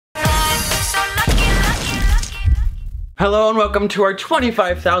Hello and welcome to our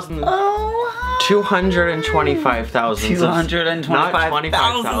 25,000. Oh, 225,000.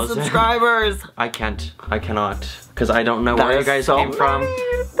 225,000 subscribers. I cannot. Because I don't know where you guys came from.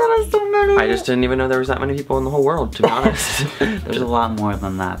 That is so many. I just didn't even know there was that many people in the whole world, to be honest. There's a lot more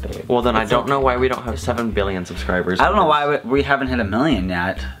than that, babe. Well, then I don't know why we don't have 7 billion subscribers. I don't know why we haven't hit 1 million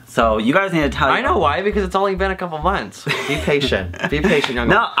yet. So you guys need to tell. I know why, because it's only been a couple months. Be patient. Be patient, young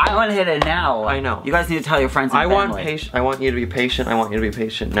man. No, I want to hit it now. I know. You guys need to tell your friends and family. I want you to be patient. I want you to be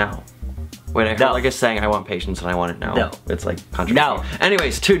patient now. Wait, I heard like a saying, I want patience and I want it now. No. It's like contradictory. No.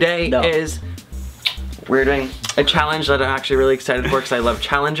 Anyways, today is, we're doing a challenge that I'm actually really excited for because I love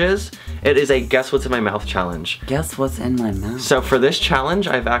challenges. It is a guess what's in my mouth challenge. Guess what's in my mouth? So for this challenge,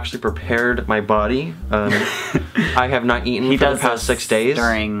 I've actually prepared my body. I have not eaten for the past 6 days.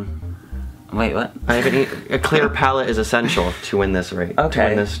 Wait, what? I haven't eaten. A clear palate is essential to win this race. To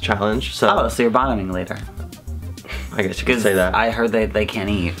win this challenge. So. Oh, so you're bottoming later. I guess you could say that. I heard they can't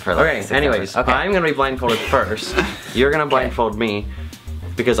eat for like 6 hours. Anyways, I'm gonna be blindfolded first. You're gonna blindfold me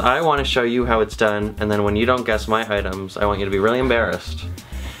because I want to show you how it's done, and then when you don't guess my items, I want you to be really embarrassed.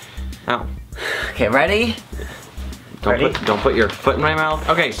 Ow. Okay, ready? Don't put your foot in my mouth.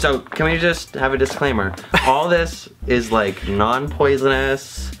 Okay, so can we just have a disclaimer? All this is like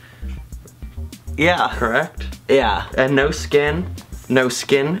non-poisonous. Yeah. Correct? Yeah. And no skin. No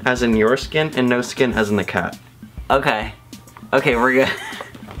skin as in your skin, and no skin as in the cat. Okay. Okay, we're good.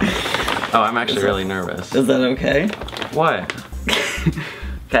 Oh, I'm actually really nervous. Is that okay? What?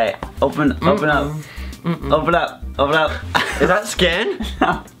 Okay, open up. Open up. Open up. Is that skin?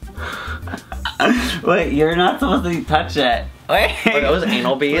 No. Wait, you're not supposed to touch it. Wait. Oh, that was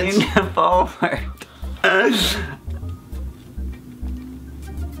anal beads? Lean forward.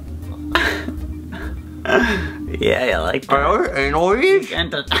 Yeah, you like that. Are those anal beads? You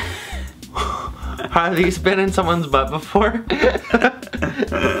can't touch. Have these been in someone's butt before?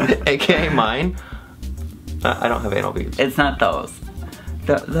 AKA mine? I don't have anal beads. It's not those.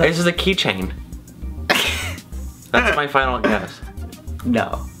 This is a keychain. That's my final guess.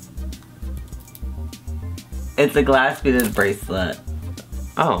 No. It's a glass beaded bracelet.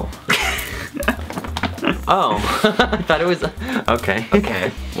 Oh. Oh. I thought it was... Okay.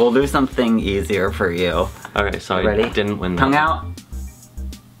 Okay. We'll do something easier for you. Okay, so Ready? I didn't win that. Tongue out.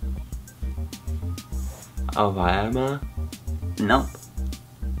 Obama? Nope.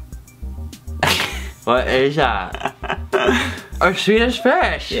 What is that? A Swedish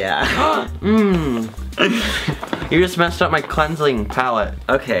fish! Yeah. Mmm. You just messed up my cleansing palate.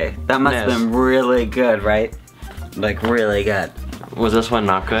 Okay, that must have been really good, right? Like, really good. Was this one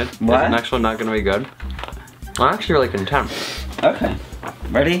not good? What? Is the next one not gonna be good? I'm actually really content. Okay.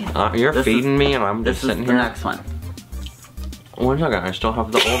 Ready? You're feeding me and I'm just sitting here. This is the next one. 1 second, I still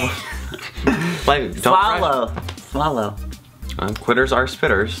have the old one. Like, don't swallow. Swallow. Quitters are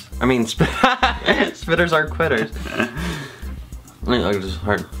spitters. I mean, spitters are quitters. Like, this is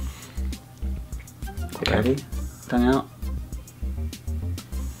hard. Okay. Ready? Tongue out.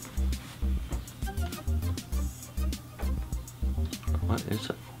 What is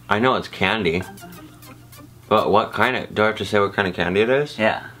it? I know it's candy. But what kind of... Do I have to say what kind of candy it is?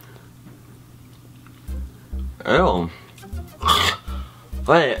 Yeah. Ew.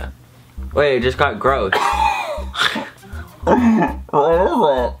 Wait, it just got gross. What is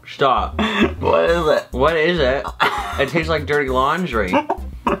it? Stop. What is it? What is it? It tastes like dirty laundry.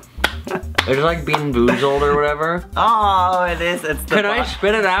 It's like being boozled or whatever. Oh, it is. It's the Can I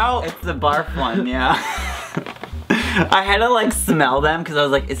spit it out? It's the barf one, yeah. I had to like smell them because I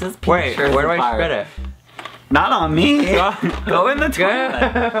was like, is this peach or where do I spit it? Not on me. Go in the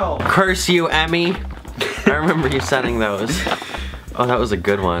toilet. Curse you, Emmy. I remember you sending those. Oh, that was a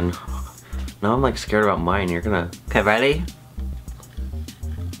good one. Now I'm like scared about mine. You're gonna... Okay, ready?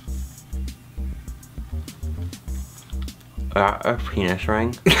 A penis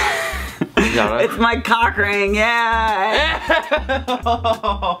ring? It's my cock ring, yeah!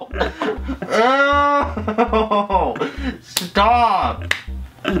 Stop!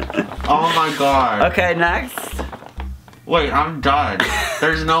 Oh my god. Okay, next. Wait, I'm done.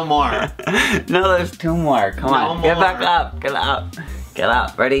 There's no more. No, there's 2 more. Come on, get back up. Get up. Get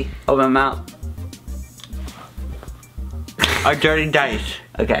up. Ready? Open mouth. A dirty dice.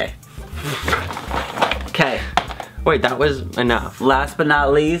 Okay. Okay. Wait, that was enough. Last but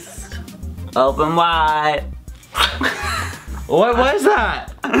not least, open wide. What was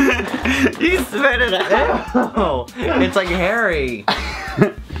that? You spit it out. Ew. It's like hairy.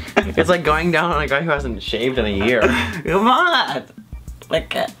 It's like going down on a guy who hasn't shaved in a year. Come on.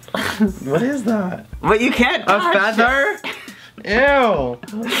 Lick it. What is that? But you can't touch A feather? it. Ew.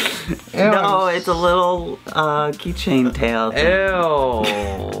 No, it's a little keychain tail. Ew.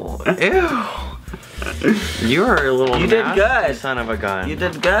 Ew. You are a little You did good. son of a gun. You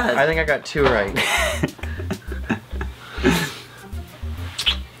did good. I think I got 2 right.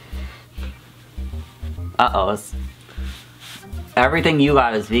 Uh-oh. Everything you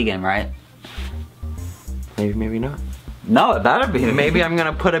got is vegan, right? Maybe, maybe not. No, it better be. Maybe I'm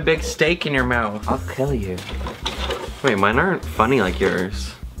gonna put a big steak in your mouth. I'll kill you. Wait, mine aren't funny like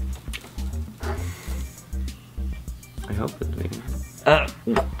yours. I hope it's vegan.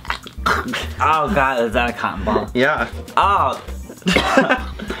 Oh god, is that a cotton ball? Yeah. Oh.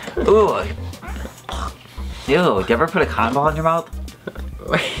 Ooh. Ew, do you ever put a cotton ball in your mouth?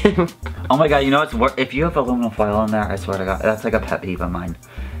 Oh my god, you know what's if you have aluminum foil in there, I swear to god, that's like a pet peeve of mine.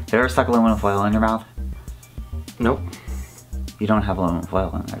 Have you ever stuck aluminum foil in your mouth? Nope. You don't have aluminum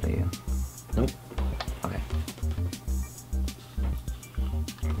foil in there, do you? Nope. Okay.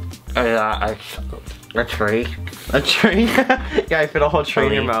 A tree. A tree? Yeah, I fit a whole tree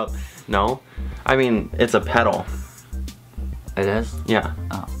in your Tree. mouth. No. I mean, it's a pedal. It is? Yeah.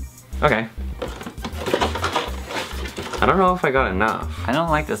 Oh. Okay. I don't know if I got enough. I don't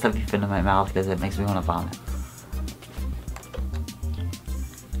like the stuff you fit in my mouth because it makes me want to vomit.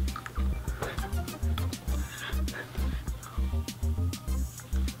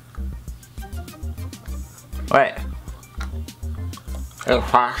 Wait.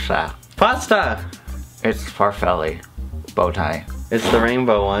 It's pasta. Pasta! It's farfalle. Bow tie. It's the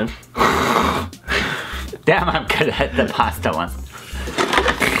rainbow one. Damn, I'm good at the pasta one.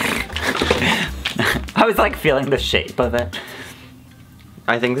 I was like feeling the shape of it.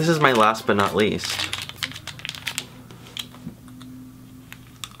 I think this is my last but not least.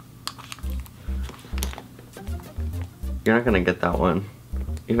 You're not gonna get that one.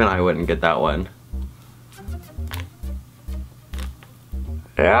 Even I wouldn't get that one.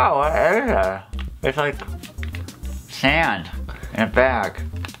 Yeah, what is it? It's like sand in a bag.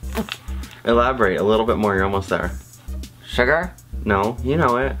 Elaborate a little bit more, you're almost there. Sugar? No, you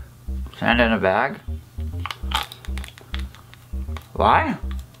know it. Sand in a bag? Why?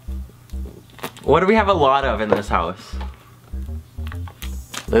 What do we have a lot of in this house?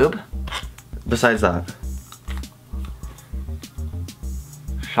 Lube? Besides that.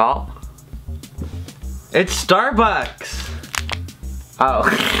 Salt? It's Starbucks! Oh.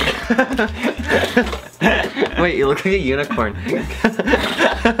 Wait, you look like a unicorn.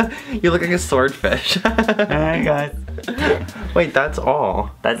 You look like a swordfish. Hey guys. Wait, that's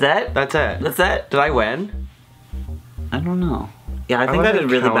all. That's it? That's it. That's it? Did I win? I don't know. Yeah, I think I did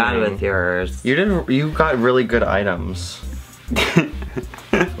wasn't really bad counting. with yours. You got really good items.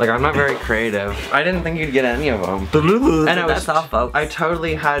 Like, I'm not very creative. I didn't think you'd get any of them. And that's all, folks. I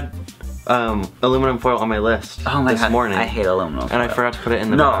totally had aluminum foil on my list Oh my this god, morning. I hate aluminum foil. And I forgot to put it in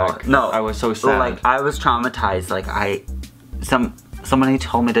the No, bag. no. I was so sad. Like, I was traumatized. Like, somebody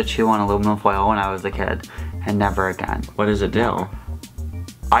told me to chew on aluminum foil when I was a kid, and never again. What does it do?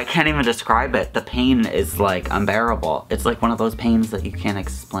 I can't even describe it. The pain is like unbearable. It's like one of those pains that you can't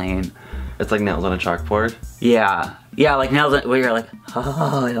explain. It's like nails on a chalkboard. Yeah. Yeah, like nails where you're like,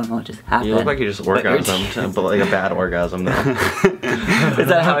 oh, I don't know what just happened. You look like you just orgasmed, but like a bad orgasm though. Is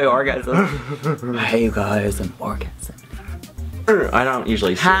that how you orgasm? Hey you guys, I'm orgasm. I don't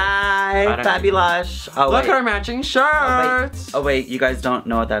usually see Hi, I don't- Fabulous. Oh, Look wait. at our matching shirts! Oh wait, you guys don't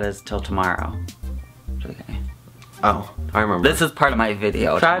know what that is till tomorrow. Okay. Oh, I remember. This is part of my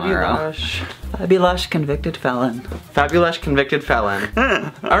video tomorrow. Fabulous. Fabulous convicted felon. Fabulous convicted felon.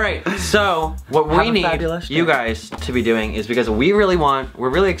 Alright, so what Have we a need fabulous you day. guys to be doing is because we're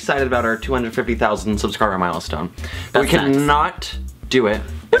really excited about our 250,000 subscriber milestone. But we That's nice. cannot do it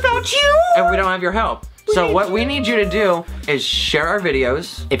Without you! and we don't have your help. So what we need you to do is share our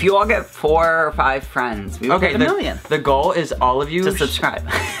videos. If you all get 4 or 5 friends, we will get a million. The goal is all of you To subscribe.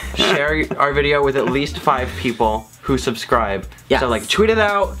 share our video with at least 5 people who subscribe. Yes. So like tweet it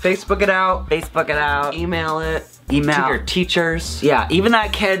out, Facebook it out, Facebook it out. email it Email. to your teachers. Yeah, even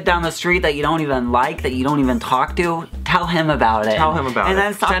that kid down the street that you don't even like, that you don't even talk to, tell him about it. Tell him about it. And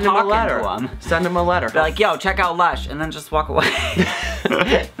then stop Send him a talking letter. to him. Send him a letter. Be like, yo, check out Lush, and then just walk away.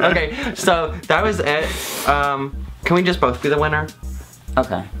 Okay, so that was it. Can we just both be the winner?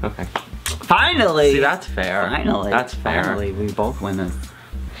 Okay. Okay. Finally! See, that's fair. Finally. That's fair. Finally, we both win this.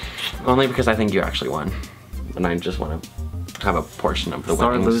 Only because I think you actually won. And I just want to have a portion of the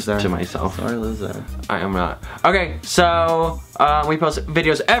Sore winnings loser. to myself. Sorry, loser. I am not. Okay, so we post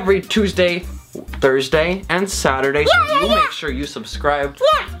videos every Tuesday, Thursday, and Saturday. So make sure you subscribe.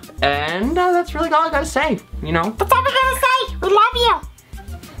 Yeah, And that's really all I gotta say. You know, that's all we're gonna say. We love you.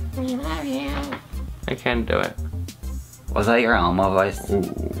 We love you. I can do it. Was that your Elmo voice? Ooh.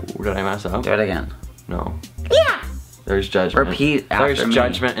 Did I mess up? Do it again. No. Yeah. There's judgment. Repeat after There's me.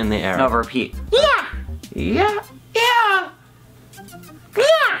 judgment in the air. No, repeat. Yeah. Yeah. Yeah.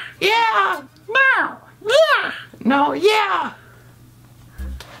 Yeah. Yeah. No. Yeah. No. Yeah.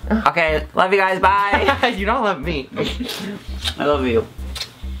 Okay, love you guys, bye. You don't love me. I love you.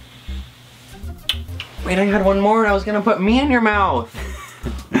 Wait, I had one more and I was gonna put me in your mouth.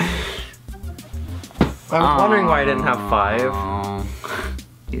 I was wondering why I didn't have 5.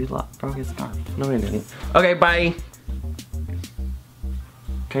 You broke his arm. No, I didn't. Okay, bye.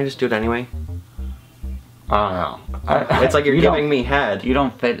 Can I just do it anyway? Oh no. It's like you're giving me head. You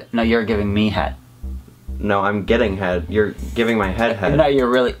don't fit. No, you're giving me head. No, I'm getting head. You're giving my head. No, you're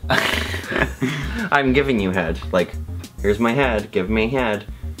really. I'm giving you head. Like, here's my head. Give me head.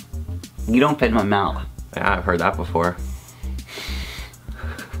 You don't fit in my mouth. Yeah, I've heard that before.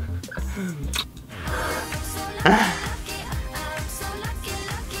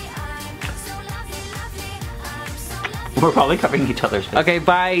 We're probably covering each other's face. Okay,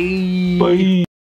 bye. Bye.